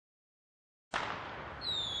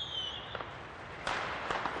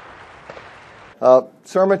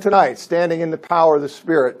Sermon tonight, Standing in the Power of the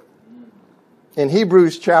Spirit. In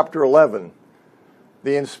Hebrews chapter 11,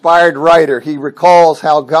 the inspired writer, he recalls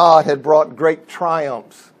how God had brought great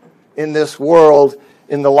triumphs in this world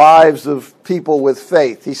in the lives of people with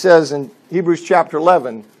faith. He says in Hebrews chapter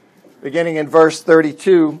 11, beginning in verse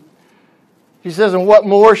 32, he says, "And what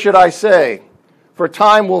more should I say? For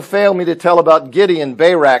time will fail me to tell about Gideon,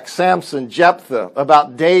 Barak, Samson, Jephthah,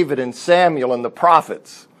 about David and Samuel and the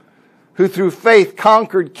prophets, who through faith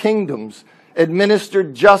conquered kingdoms,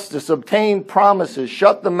 administered justice, obtained promises,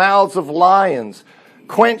 shut the mouths of lions,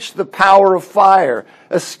 quenched the power of fire,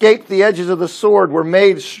 escaped the edges of the sword, were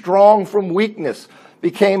made strong from weakness,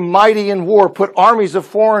 became mighty in war, put armies of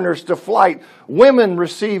foreigners to flight. Women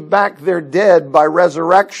received back their dead by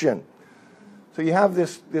resurrection." So you have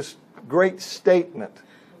this great statement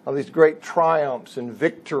of these great triumphs and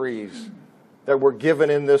victories that were given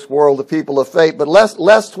in this world to people of faith. But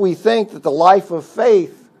lest we think that the life of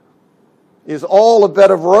faith is all a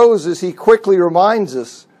bed of roses, he quickly reminds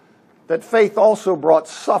us that faith also brought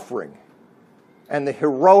suffering and the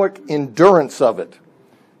heroic endurance of it.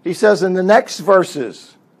 He says in the next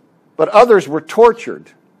verses, "But others were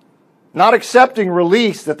tortured, not accepting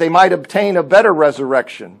release that they might obtain a better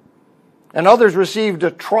resurrection. And others received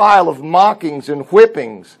a trial of mockings and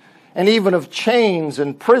whippings, and even of chains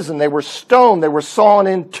and prison. They were stoned, they were sawn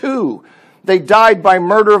in two. They died by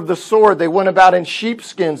murder of the sword. They went about in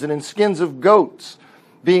sheepskins and in skins of goats,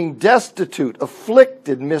 being destitute,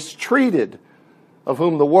 afflicted, mistreated, of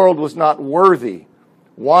whom the world was not worthy,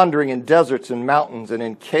 wandering in deserts and mountains and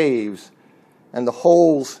in caves and the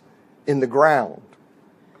holes in the ground."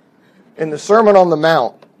 In the Sermon on the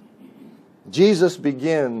Mount, Jesus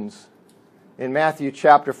begins in Matthew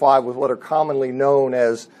chapter 5 with what are commonly known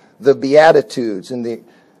as the Beatitudes. And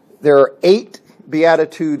there are 8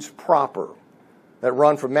 Beatitudes proper that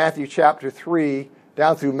run from Matthew chapter 3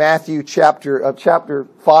 down through Matthew chapter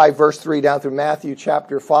 5 verse 3 down through Matthew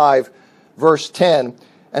chapter 5 verse 10.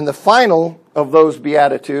 And the final of those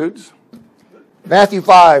Beatitudes, Matthew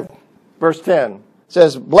 5 verse 10,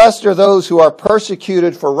 says, "Blessed are those who are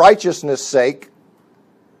persecuted for righteousness' sake,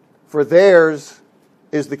 for theirs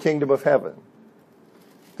is the kingdom of heaven."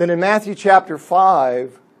 Then in Matthew chapter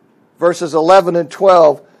 5, verses 11 and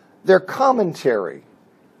 12, their commentary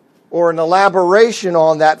or an elaboration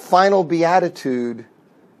on that final beatitude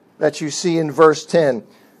that you see in verse 10.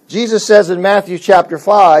 Jesus says in Matthew chapter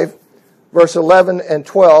 5, verse 11 and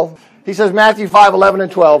 12, he says, Matthew 5, 11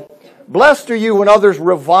 and 12, "Blessed are you when others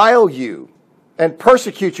revile you and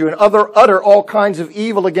persecute you and utter all kinds of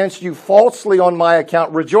evil against you falsely on my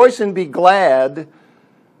account. Rejoice and be glad,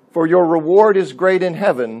 for your reward is great in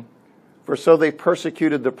heaven, for so they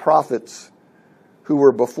persecuted the prophets who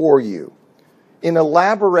were before you." In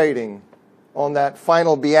elaborating on that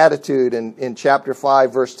final beatitude in chapter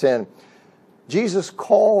 5, verse 10, Jesus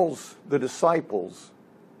calls the disciples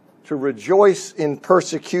to rejoice in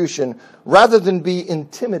persecution rather than be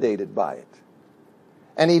intimidated by it.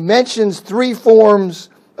 And he mentions 3 forms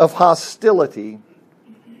of hostility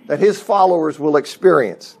that his followers will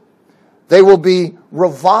experience. They will be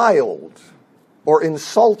reviled or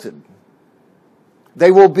insulted.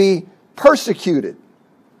 They will be persecuted,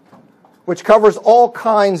 which covers all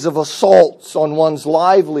kinds of assaults on one's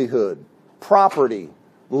livelihood, property,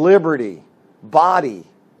 liberty, body,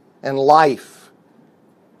 and life.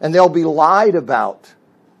 And they'll be lied about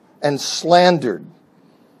and slandered.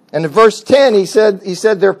 And in verse 10, he said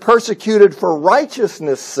they're persecuted for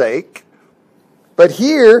righteousness' sake. But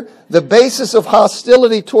here, the basis of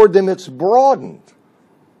hostility toward them, it's broadened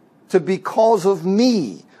to because of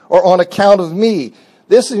me or on account of me.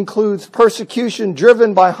 This includes persecution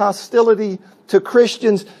driven by hostility to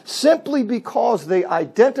Christians simply because they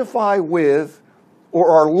identify with or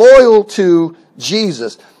are loyal to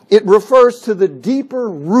Jesus. It refers to the deeper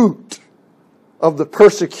root of the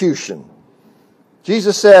persecution.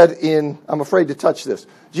 Jesus said I'm afraid to touch this.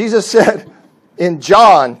 Jesus said in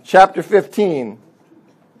John chapter 15,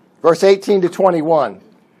 verse 18 to 21,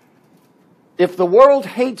 "If the world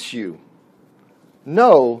hates you,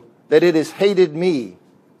 know that it has hated me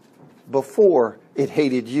before it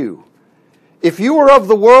hated you. If you were of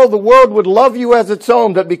the world would love you as its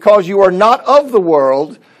own, but because you are not of the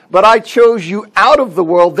world, but I chose you out of the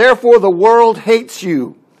world, therefore the world hates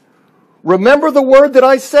you. Remember the word that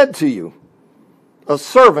I said to you. A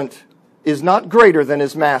servant is not greater than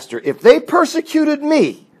his master. If they persecuted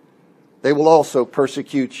me, they will also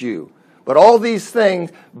persecute you. But all these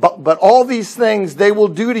things they will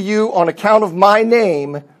do to you on account of my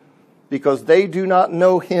name, because they do not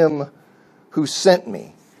know him who sent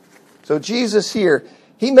me." So Jesus here,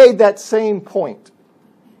 he made that same point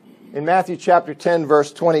in Matthew chapter 10,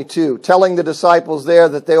 verse 22, telling the disciples there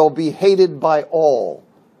that they will be hated by all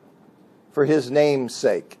for his name's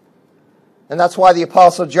sake. And that's why the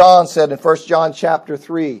Apostle John said in 1 John chapter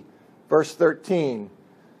 3, verse 13,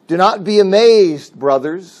 "Do not be amazed,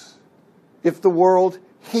 brothers, if the world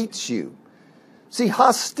hates you." See,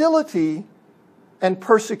 hostility and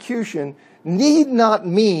persecution need not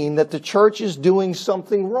mean that the church is doing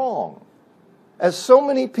something wrong, as so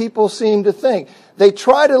many people seem to think. They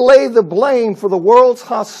try to lay the blame for the world's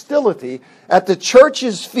hostility at the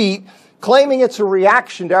church's feet, claiming it's a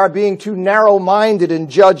reaction to our being too narrow-minded and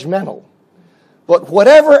judgmental. But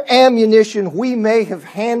whatever ammunition we may have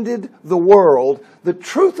handed the world, the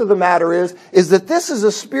truth of the matter is that this is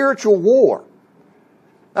a spiritual war.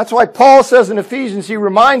 That's why Paul says in Ephesians, he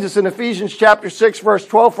reminds us in Ephesians chapter 6, verse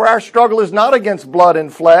 12, "For our struggle is not against blood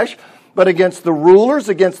and flesh, but against the rulers,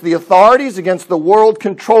 against the authorities, against the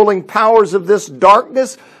world-controlling powers of this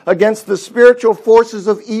darkness, against the spiritual forces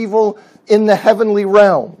of evil in the heavenly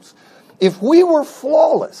realms." If we were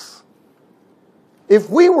flawless, if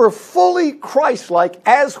we were fully Christ-like,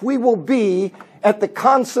 as we will be at the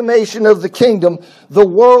consummation of the kingdom, the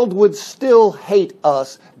world would still hate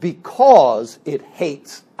us because it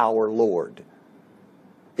hates our Lord.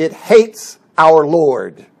 It hates our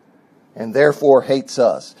Lord and therefore hates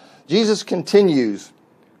us. Jesus continues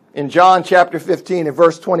in John chapter 15 and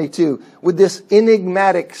verse 22 with this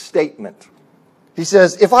enigmatic statement. He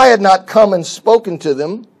says, "If I had not come and spoken to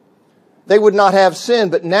them, they would not have sin,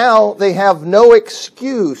 but now they have no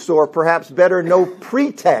excuse, or perhaps better, no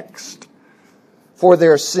pretext for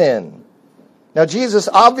their sin." Now, Jesus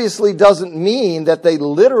obviously doesn't mean that they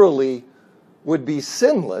literally would be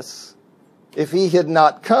sinless if he had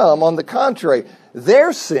not come. On the contrary,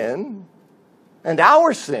 their sin and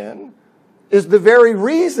our sin is the very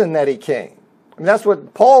reason that he came. I mean, that's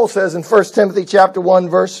what Paul says in 1 Timothy chapter 1,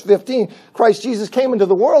 verse 15. Christ Jesus came into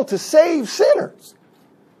the world to save sinners.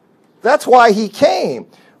 That's why he came.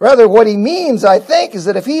 Rather, what he means, I think, is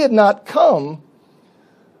that if he had not come,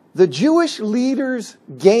 the Jewish leaders'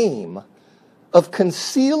 game of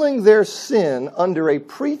concealing their sin under a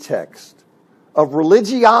pretext of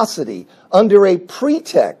religiosity, under a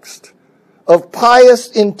pretext of pious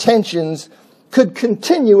intentions, could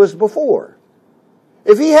continue as before.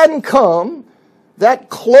 If he hadn't come, that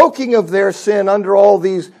cloaking of their sin under all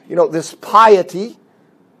these, this piety,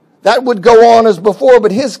 that would go on as before,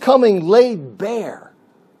 but his coming laid bare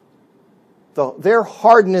their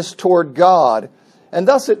hardness toward God, and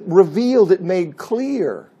thus it made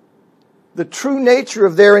clear the true nature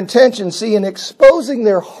of their intentions. See, in exposing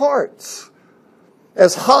their hearts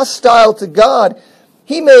as hostile to God,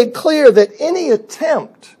 he made clear that any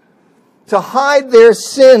attempt to hide their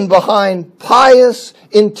sin behind pious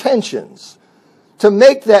intentions, to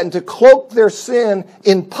make that and to cloak their sin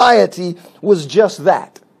in piety, was just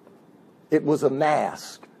that. It was a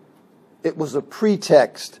mask. It was a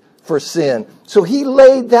pretext for sin. So he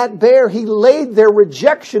laid that bare. He laid their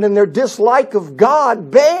rejection and their dislike of God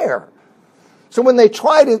bare. So when they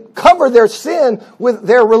try to cover their sin with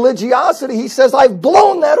their religiosity, he says, "I've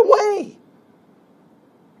blown that away."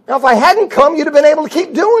 Now, if I hadn't come, you'd have been able to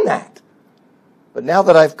keep doing that. But now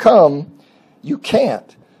that I've come, you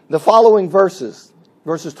can't. The following verses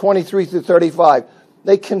 23 through 35,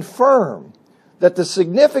 they confirm that the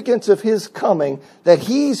significance of his coming that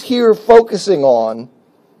he's here focusing on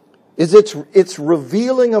is its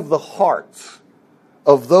revealing of the hearts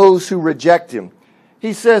of those who reject him.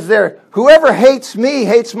 He says there, "Whoever hates me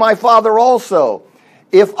hates my Father also.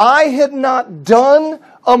 If I had not done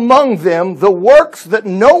among them the works that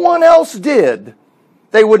no one else did,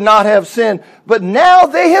 they would not have sinned. But now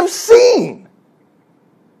they have seen."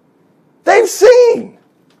 They've seen.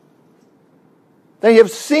 They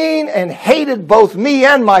have seen and hated both me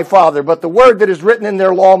and my Father, but the word that is written in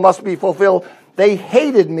their law must be fulfilled. They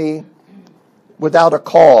hated me without a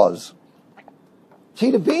cause.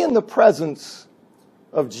 See, to be in the presence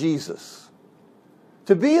of Jesus,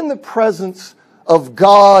 to be in the presence of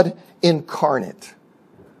God incarnate,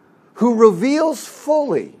 who reveals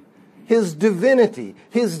fully his divinity,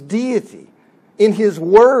 his deity, in his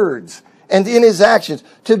words and in his actions,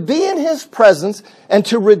 to be in his presence and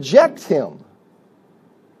to reject him,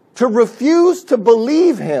 to refuse to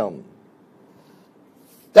believe him,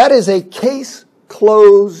 that is a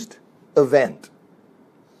case-closed event.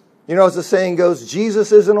 As the saying goes,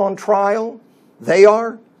 Jesus isn't on trial, they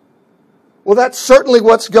are. Well, that's certainly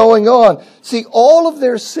what's going on. See, all of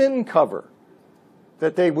their sin cover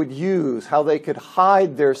that they would use, how they could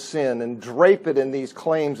hide their sin and drape it in these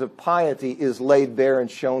claims of piety, is laid bare and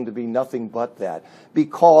shown to be nothing but that.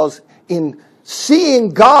 Because in seeing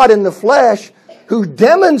God in the flesh, who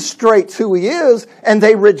demonstrates who he is, and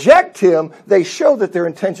they reject him, they show that their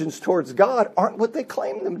intentions towards God aren't what they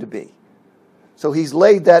claim them to be. So he's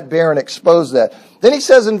laid that bare and exposed that. Then he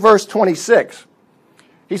says in verse 26,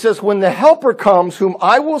 he says, when the Helper comes, whom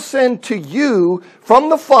I will send to you from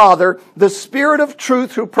the Father, the Spirit of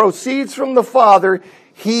truth who proceeds from the Father,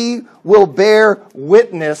 he will bear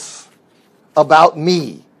witness about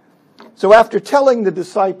me. So after telling the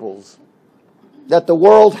disciples that the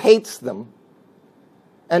world hates them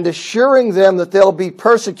and assuring them that they'll be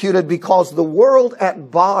persecuted because the world at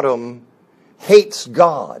bottom hates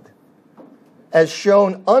God, as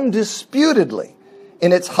shown undisputedly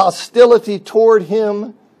in its hostility toward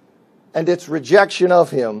him and its rejection of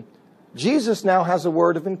him, Jesus now has a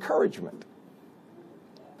word of encouragement.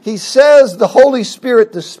 He says the Holy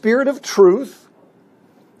Spirit, the Spirit of truth,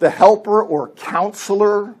 the helper or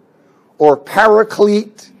counselor or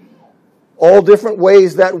paraclete, all different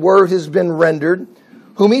ways that word has been rendered,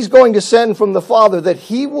 whom he's going to send from the Father, that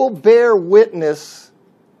he will bear witness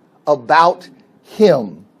about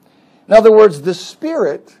him. In other words, the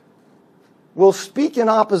Spirit will speak in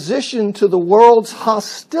opposition to the world's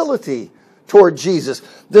hostility toward Jesus.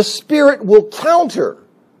 The Spirit will counter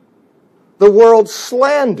the world's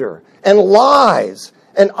slander and lies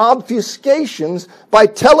and obfuscations by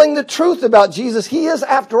telling the truth about Jesus. He is,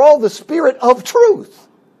 after all, the Spirit of truth.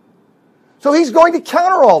 So he's going to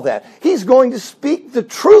counter all that. He's going to speak the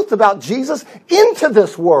truth about Jesus into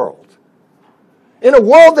this world. In a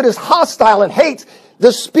world that is hostile and hates,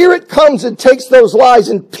 the Spirit comes and takes those lies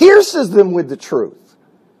and pierces them with the truth.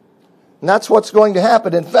 And that's what's going to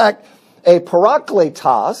happen. In fact, a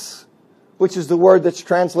parakletos, which is the word that's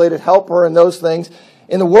translated helper and those things,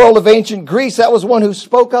 in the world of ancient Greece, that was one who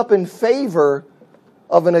spoke up in favor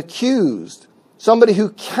of an accused. Somebody who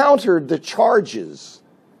countered the charges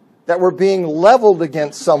that were being leveled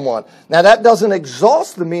against someone. Now that doesn't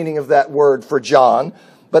exhaust the meaning of that word for John,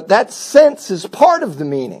 but that sense is part of the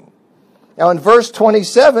meaning. Now in verse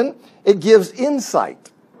 27, it gives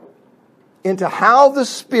insight into how the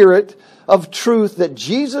Spirit of truth that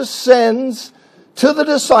Jesus sends to the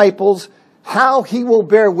disciples, how he will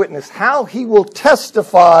bear witness, how he will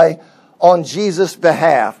testify on Jesus'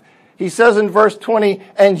 behalf. He says in verse 20,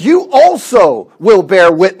 and you also will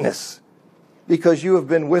bear witness because you have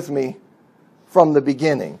been with me from the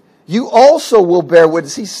beginning. You also will bear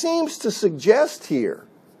witness. He seems to suggest here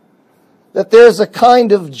that there's a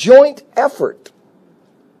kind of joint effort,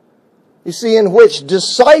 you see, in which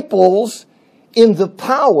disciples in the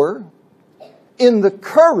power, in the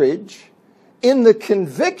courage, in the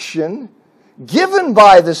conviction given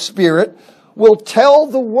by the Spirit will tell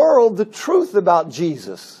the world the truth about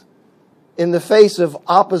Jesus in the face of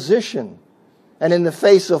opposition and in the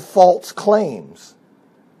face of false claims.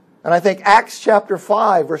 And I think Acts chapter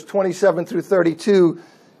 5, verse 27 through 32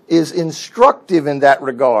 is instructive in that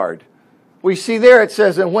regard. We see there it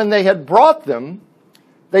says, and when they had brought them,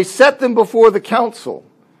 they set them before the council.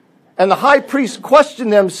 And the high priest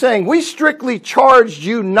questioned them, saying, we strictly charged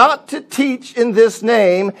you not to teach in this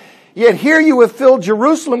name, yet here you have filled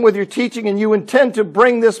Jerusalem with your teaching, and you intend to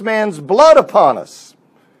bring this man's blood upon us.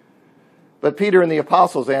 But Peter and the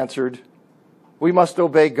apostles answered, we must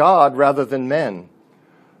obey God rather than men.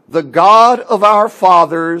 The God of our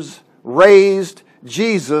fathers raised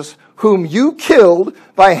Jesus, whom you killed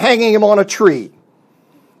by hanging him on a tree.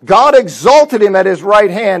 God exalted him at his right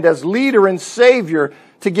hand as leader and savior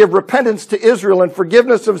to give repentance to Israel and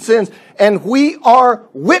forgiveness of sins, and we are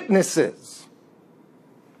witnesses.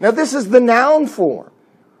 Now this is the noun form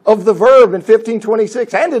of the verb in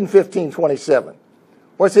 1526 and in 1527.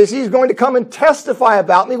 Where it says he's going to come and testify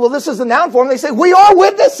about me. Well, this is the noun form. They say, we are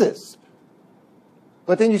witnesses.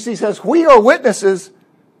 But then you see, it says, we are witnesses,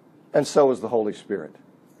 and so is the Holy Spirit.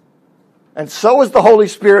 And so is the Holy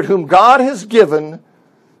Spirit, whom God has given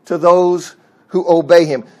to those who obey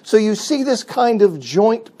him. So you see this kind of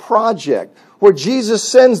joint project where Jesus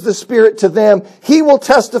sends the Spirit to them. He will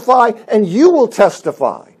testify, and you will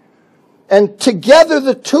testify. And together,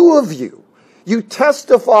 the two of you, you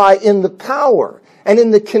testify in the power and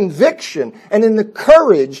in the conviction and in the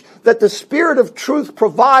courage that the Spirit of truth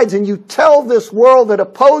provides, and you tell this world that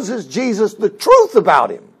opposes Jesus the truth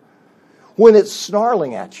about him when it's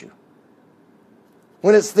snarling at you,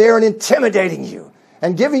 when it's there and intimidating you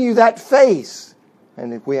and giving you that face.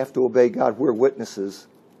 And if we have to obey God, we're witnesses,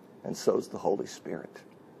 and so is the Holy Spirit.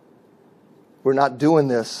 We're not doing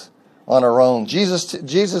this on our own.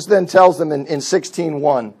 Jesus then tells them in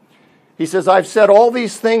 16:1, he says, I've said all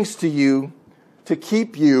these things to you to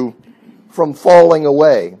keep you from falling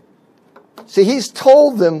away. See, he's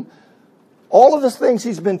told them all of the things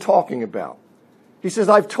he's been talking about. He says,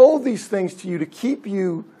 I've told these things to you to keep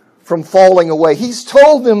you from falling away. He's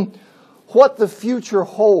told them what the future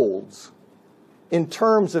holds in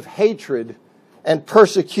terms of hatred and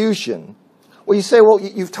persecution. Well, you say, well,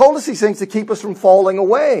 you've told us these things to keep us from falling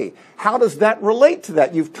away. How does that relate to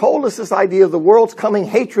that? You've told us this idea of the world's coming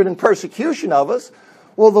hatred and persecution of us.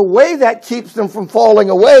 Well, the way that keeps them from falling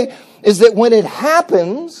away is that when it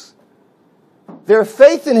happens, their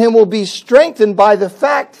faith in Him will be strengthened by the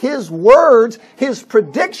fact His words, His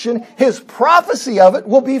prediction, His prophecy of it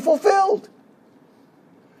will be fulfilled.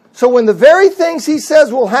 So when the very things He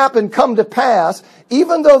says will happen come to pass,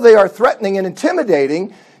 even though they are threatening and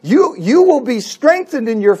intimidating, you will be strengthened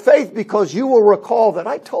in your faith because you will recall that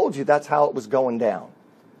I told you that's how it was going down.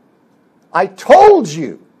 I told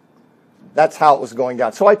you that's how it was going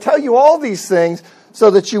down. So I tell you all these things so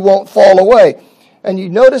that you won't fall away. And you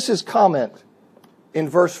notice his comment in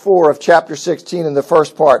verse 4 of chapter 16 in the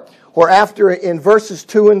first part, where after in verses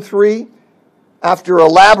 2 and 3, after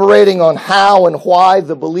elaborating on how and why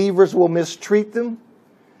the believers will mistreat them,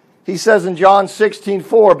 he says in John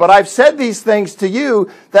 16:4, but I've said these things to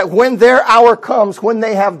you that when their hour comes, when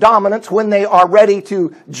they have dominance, when they are ready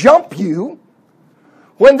to jump you,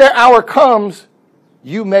 when their hour comes,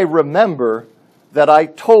 you may remember that I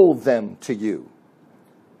told them to you.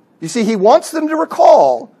 You see, he wants them to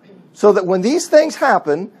recall so that when these things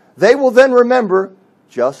happen, they will then remember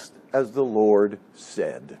just as the Lord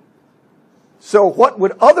said. So what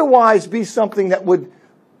would otherwise be something that would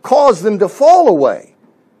cause them to fall away,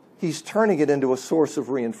 He's turning it into a source of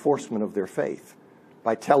reinforcement of their faith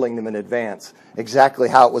by telling them in advance exactly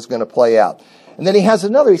how it was going to play out. And then he has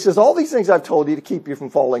another. He says, all these things I've told you to keep you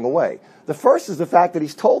from falling away. The first is the fact that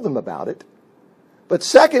he's told them about it. But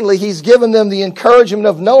secondly, he's given them the encouragement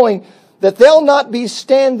of knowing that they'll not be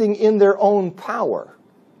standing in their own power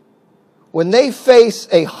when they face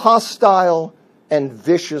a hostile and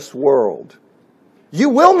vicious world. You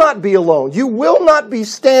will not be alone. You will not be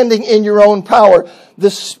standing in your own power. The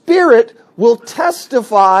Spirit will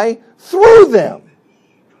testify through them.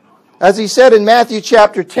 As he said in Matthew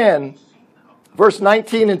chapter 10, verse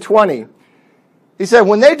 19 and 20, he said,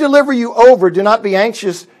 when they deliver you over, do not be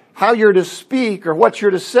anxious how you're to speak or what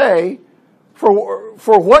you're to say, for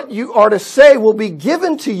what you are to say will be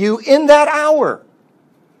given to you in that hour.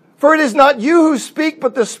 For it is not you who speak,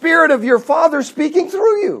 but the Spirit of your Father speaking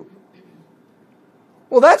through you.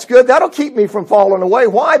 Well, that's good. That'll keep me from falling away.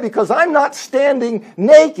 Why? Because I'm not standing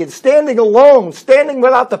naked, standing alone, standing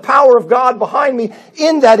without the power of God behind me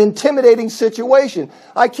in that intimidating situation.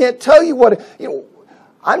 I can't tell you what,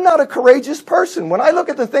 I'm not a courageous person. When I look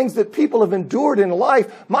at the things that people have endured in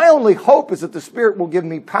life, my only hope is that the Spirit will give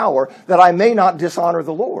me power that I may not dishonor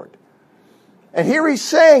the Lord. And here he's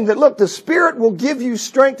saying that, look, the Spirit will give you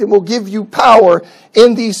strength and will give you power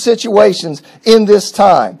in these situations, in this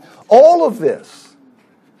time. All of this,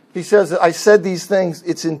 he says, I said these things,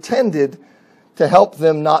 it's intended to help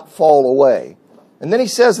them not fall away. And then he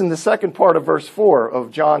says in the second part of verse 4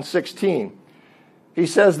 of John 16, he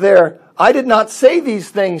says there, I did not say these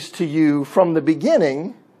things to you from the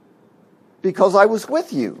beginning because I was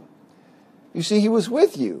with you. You see, he was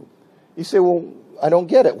with you. You say, well, I don't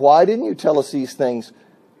get it. Why didn't you tell us these things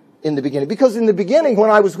in the beginning? Because in the beginning,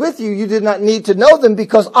 when I was with you, you did not need to know them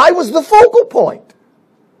because I was the focal point.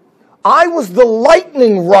 I was the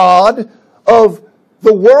lightning rod of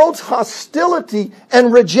the world's hostility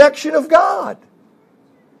and rejection of God.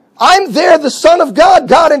 I'm there, the Son of God,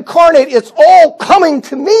 God incarnate. It's all coming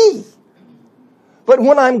to me. But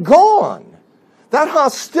when I'm gone, that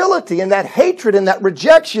hostility and that hatred and that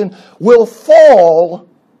rejection will fall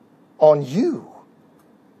on you.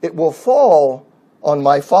 It will fall on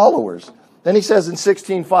my followers. Then he says in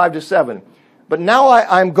 16:5-7, but now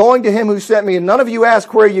I'm going to him who sent me, and none of you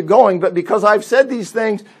ask where you're going, but because I've said these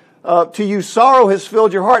things to you, sorrow has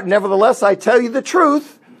filled your heart. Nevertheless, I tell you the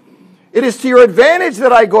truth. It is to your advantage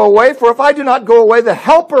that I go away, for if I do not go away, the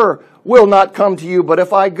Helper will not come to you. But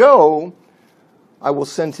if I go, I will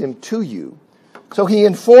send him to you. So he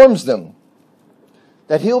informs them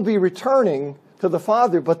that he'll be returning to the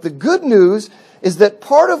Father. But the good news is that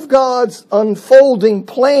part of God's unfolding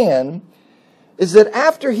plan is that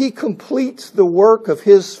after he completes the work of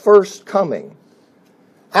his first coming,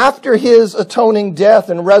 after his atoning death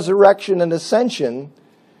and resurrection and ascension,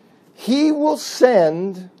 he will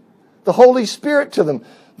send the Holy Spirit to them.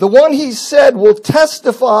 The one he said will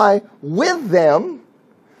testify with them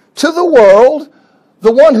to the world,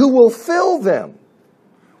 the one who will fill them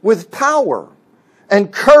with power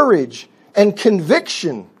and courage and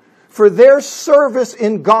conviction for their service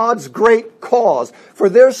in God's great cause, for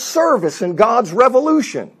their service in God's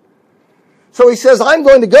revolution. So he says, I'm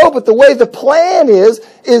going to go, but the way the plan is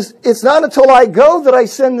it's not until I go that I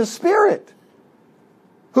send the Spirit,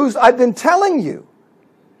 who's, I've been telling you,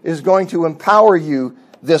 is going to empower you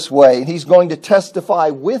this way. And he's going to testify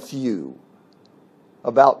with you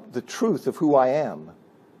about the truth of who I am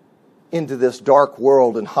into this dark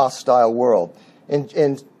world and hostile world.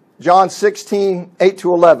 In John 16, 8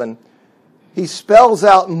 to 11, he spells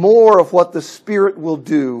out more of what the Spirit will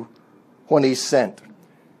do when he's sent.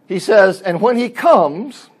 He says, and when he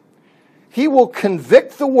comes, he will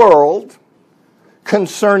convict the world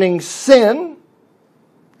concerning sin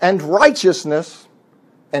and righteousness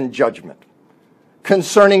and judgment.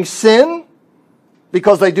 Concerning sin,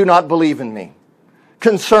 because they do not believe in me.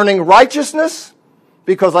 Concerning righteousness,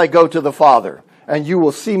 because I go to the Father, and you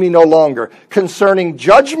will see me no longer. Concerning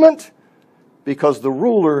judgment, because the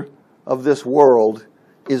ruler of this world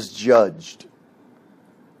is judged.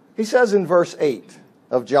 He says in verse 8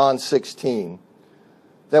 of John 16,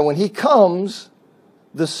 that when he comes,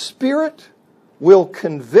 the Spirit will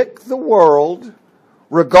convict the world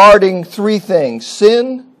regarding three things: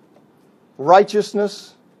 sin,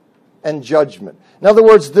 righteousness, and judgment. In other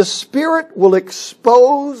words, the Spirit will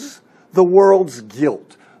expose the world's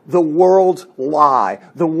guilt, the world's lie,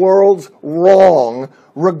 the world's wrong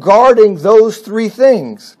regarding those three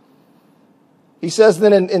things. He says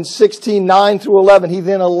then in 16, 9 through 11, he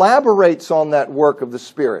then elaborates on that work of the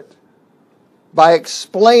Spirit by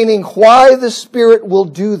explaining why the Spirit will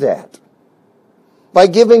do that. By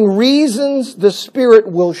giving reasons the Spirit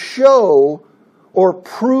will show or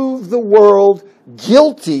prove the world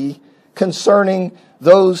guilty concerning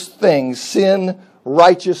those things: sin,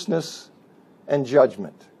 righteousness, and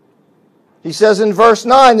judgment. He says in verse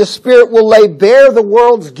 9, the Spirit will lay bare the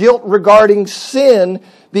world's guilt regarding sin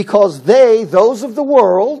because they, those of the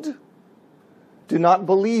world, do not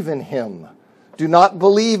believe in Him, do not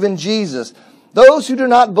believe in Jesus. Those who do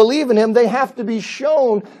not believe in Him, they have to be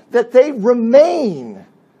shown that they remain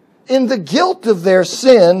in the guilt of their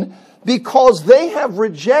sin because they have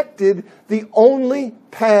rejected the only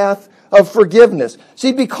path of forgiveness.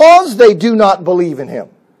 See, because they do not believe in Him,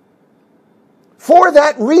 for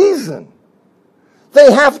that reason,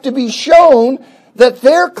 they have to be shown that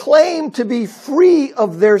their claim to be free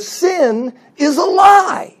of their sin is a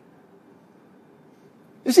lie.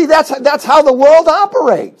 You see, that's how the world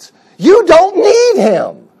operates. You don't need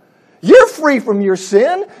Him. You're free from your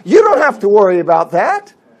sin. You don't have to worry about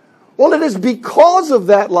that. Well, it is because of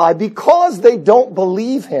that lie, because they don't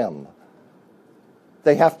believe Him,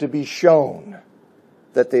 they have to be shown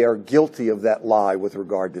that they are guilty of that lie with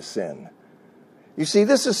regard to sin. You see,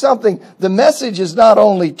 this is something, the message is not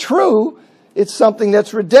only true, it's something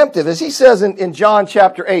that's redemptive. As he says in John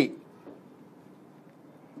chapter 8,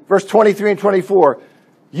 verse 23 and 24,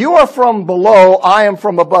 you are from below, I am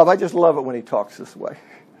from above. I just love it when he talks this way.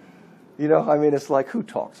 You know, I mean, it's like, who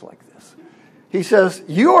talks like this? He says,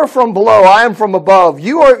 you are from below, I am from above.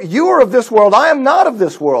 You are of this world, I am not of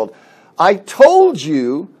this world. I told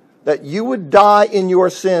you that you would die in your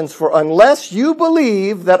sins, for unless you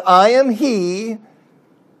believe that I am He,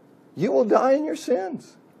 you will die in your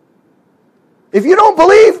sins. If you don't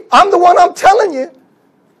believe, I'm the one I'm telling you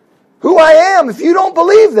who I am. If you don't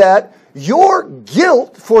believe that, your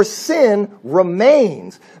guilt for sin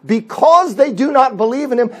remains. Because they do not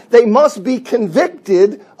believe in Him, they must be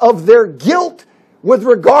convicted of their guilt with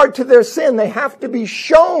regard to their sin. They have to be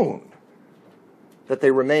shown that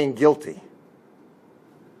they remain guilty.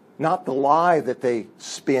 Not the lie that they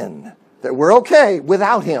spin, that we're okay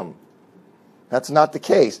without Him. That's not the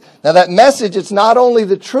case. Now that message, it's not only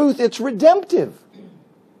the truth, it's redemptive.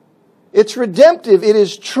 It's redemptive. It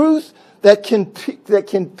is truth that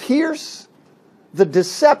can pierce the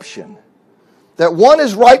deception that one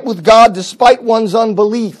is right with God despite one's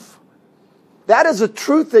unbelief. That is a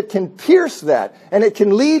truth that can pierce that, and it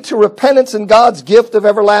can lead to repentance and God's gift of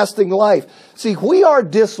everlasting life. See, we are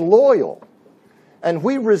disloyal, and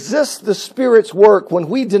we resist the Spirit's work when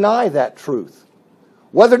we deny that truth.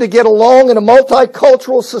 Whether to get along in a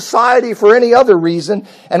multicultural society for any other reason,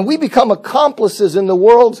 and we become accomplices in the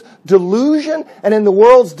world's delusion and in the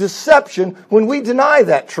world's deception when we deny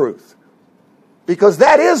that truth. Because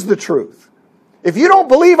that is the truth. If you don't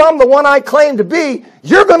believe I'm the one I claim to be,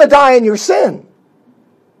 you're going to die in your sin.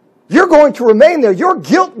 You're going to remain there. Your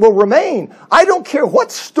guilt will remain. I don't care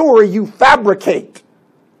what story you fabricate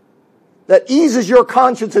that eases your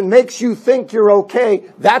conscience and makes you think you're okay.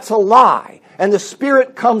 That's a lie. And the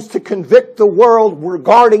Spirit comes to convict the world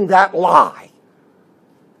regarding that lie.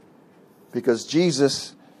 Because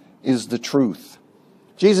Jesus is the truth.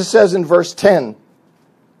 Jesus says in verse 10,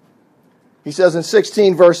 He says in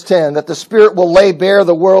 16 verse 10 that the Spirit will lay bare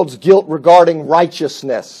the world's guilt regarding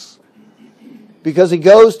righteousness, because he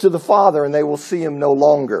goes to the Father and they will see him no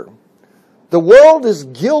longer. The world is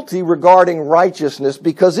guilty regarding righteousness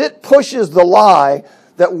because it pushes the lie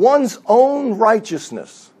that one's own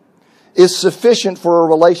righteousness is sufficient for a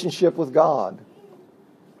relationship with God,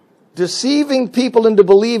 deceiving people into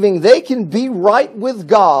believing they can be right with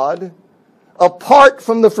God apart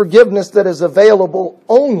from the forgiveness that is available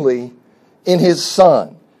only in His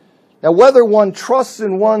Son. Now, whether one trusts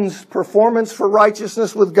in one's performance for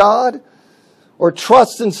righteousness with God or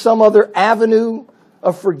trusts in some other avenue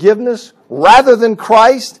of forgiveness rather than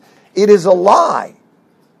Christ, it is a lie.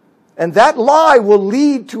 And that lie will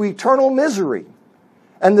lead to eternal misery.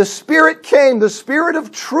 And the Spirit came, the Spirit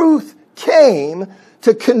of truth came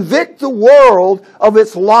to convict the world of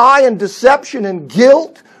its lie and deception and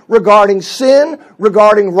guilt regarding sin,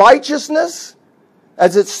 regarding righteousness,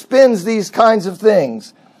 as it spins these kinds of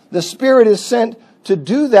things. The Spirit is sent to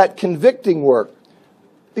do that convicting work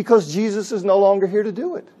because Jesus is no longer here to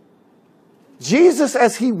do it. Jesus,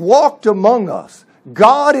 as He walked among us,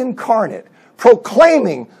 God incarnate,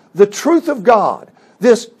 proclaiming the truth of God,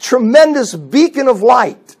 this tremendous beacon of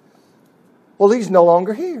light, well, He's no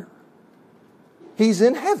longer here. He's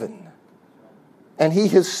in heaven. And He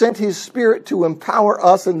has sent His Spirit to empower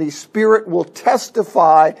us, and the Spirit will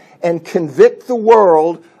testify and convict the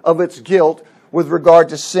world of its guilt with regard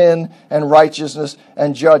to sin and righteousness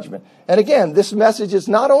and judgment. And again, this message is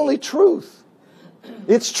not only truth.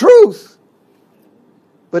 It's truth,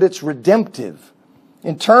 but it's redemptive.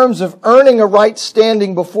 In terms of earning a right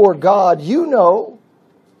standing before God, you know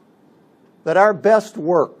that our best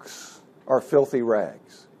works are filthy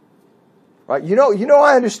rags. Right? You know,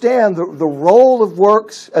 I understand the role of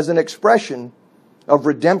works as an expression of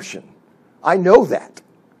redemption. I know that.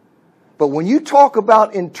 But when you talk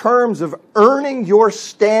about in terms of earning your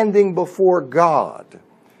standing before God,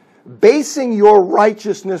 basing your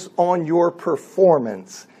righteousness on your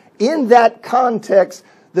performance, in that context,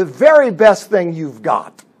 the very best thing you've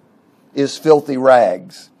got is filthy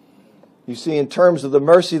rags. You see, in terms of the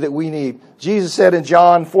mercy that we need, Jesus said in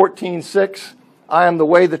John 14:6, I am the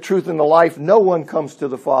way, the truth, and the life. No one comes to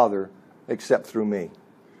the Father except through me.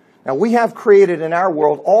 Now, we have created in our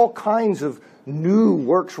world all kinds of new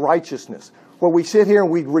works righteousness, where we sit here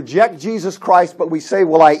and we reject Jesus Christ, but we say,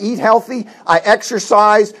 well, I eat healthy, I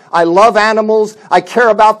exercise, I love animals, I care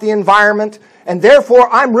about the environment, and therefore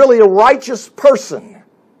I'm really a righteous person.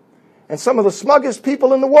 And some of the smuggest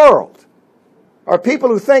people in the world are people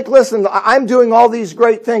who think, listen, I'm doing all these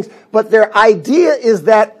great things, but their idea is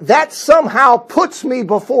that that somehow puts me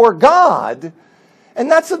before God,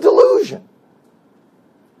 and that's a delusion.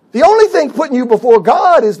 The only thing putting you before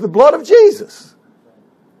God is the blood of Jesus.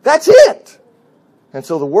 That's it. And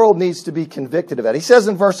so the world needs to be convicted of that. He says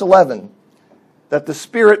in verse 11 that the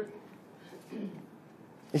Spirit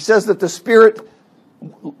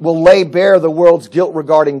will lay bare the world's guilt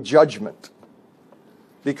regarding judgment,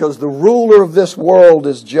 because the ruler of this world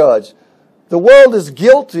is judged. The world is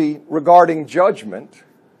guilty regarding judgment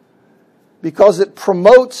because it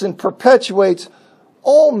promotes and perpetuates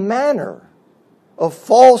all manner of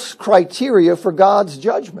false criteria for God's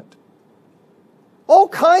judgment. All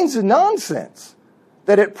kinds of nonsense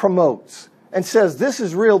that it promotes and says, this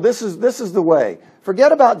is real, this is the way.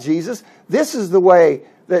 Forget about Jesus. This is the way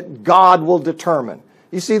that God will determine.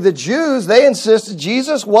 You see, the Jews, they insisted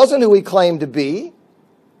Jesus wasn't who He claimed to be.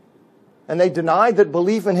 And they denied that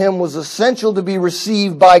belief in Him was essential to be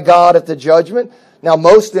received by God at the judgment. Now,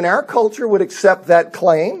 most in our culture would accept that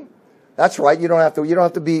claim. That's right. You don't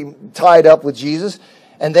have to be tied up with Jesus.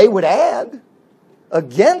 And they would add,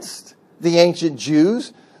 against the ancient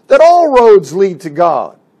Jews, that all roads lead to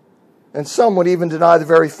God. And some would even deny the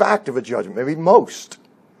very fact of a judgment, maybe most.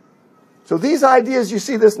 So these ideas, you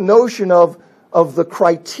see this notion of the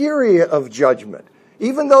criteria of judgment.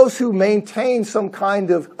 Even those who maintain some kind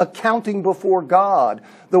of accounting before God,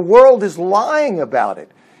 the world is lying about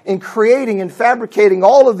it in creating and fabricating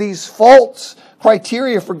all of these false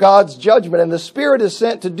criteria for God's judgment. And the Spirit is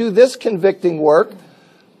sent to do this convicting work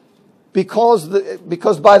because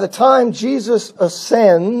by the time Jesus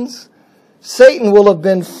ascends, Satan will have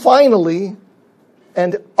been finally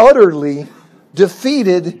and utterly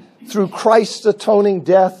defeated through Christ's atoning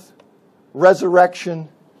death, resurrection,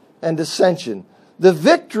 and ascension. The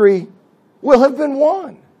victory will have been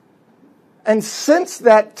won. And since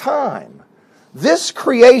that time, this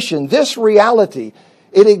creation, this reality,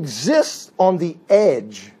 it exists on the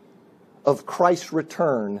edge of Christ's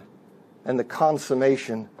return and the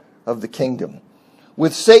consummation of the kingdom.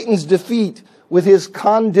 With Satan's defeat, with his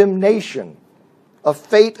condemnation, a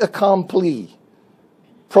fait accompli.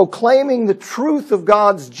 Proclaiming the truth of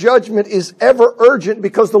God's judgment is ever urgent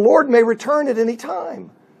because the Lord may return at any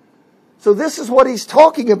time. So this is what he's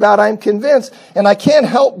talking about, I'm convinced. And I can't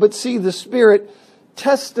help but see the Spirit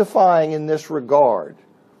testifying in this regard.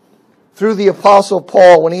 Through the Apostle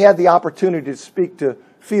Paul, when he had the opportunity to speak to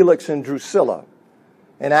Felix and Drusilla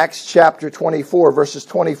in Acts chapter 24, verses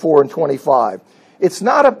 24 and 25. It's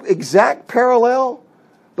not an exact parallel,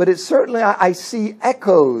 but it's certainly, I see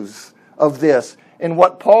echoes of this in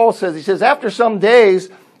what Paul says. He says, after some days,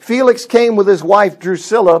 Felix came with his wife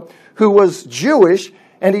Drusilla, who was Jewish,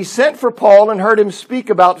 and he sent for Paul and heard him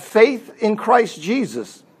speak about faith in Christ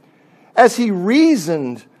Jesus. As he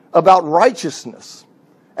reasoned about righteousness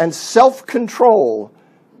and self-control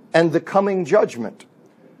and the coming judgment,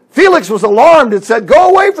 Felix was alarmed and said, go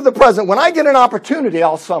away for the present. When I get an opportunity,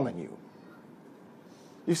 I'll summon you.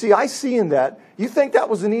 You see, I see in that, you think that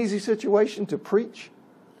was an easy situation to preach?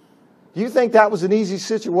 You think that was an easy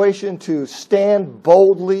situation to stand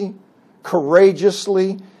boldly,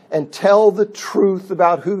 courageously, and tell the truth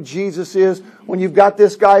about who Jesus is when you've got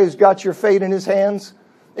this guy who's got your fate in his hands?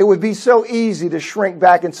 It would be so easy to shrink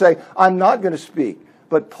back and say, I'm not going to speak.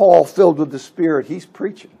 But Paul, filled with the Spirit, he's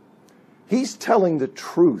preaching. He's telling the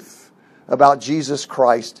truth about Jesus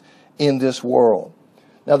Christ in this world.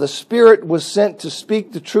 Now, the Spirit was sent to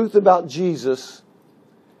speak the truth about Jesus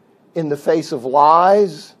in the face of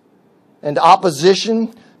lies and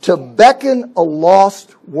opposition, to beckon a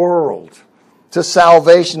lost world to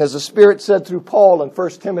salvation. As the Spirit said through Paul in 1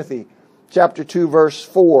 Timothy chapter 2, verse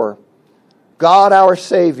 4, God our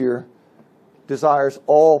Savior desires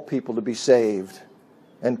all people to be saved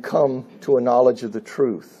and come to a knowledge of the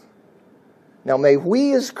truth. Now may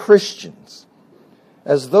we as Christians,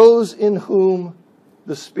 as those in whom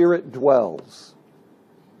the Spirit dwells,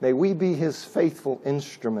 may we be His faithful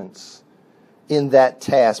instruments in that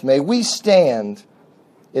task. May we stand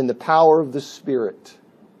in the power of the Spirit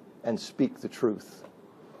and speak the truth.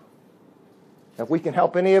 If we can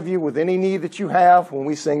help any of you with any need that you have, when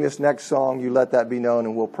we sing this next song, you let that be known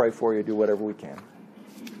and we'll pray for you, do whatever we can.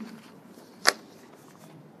 Thank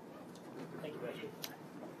you, Pastor.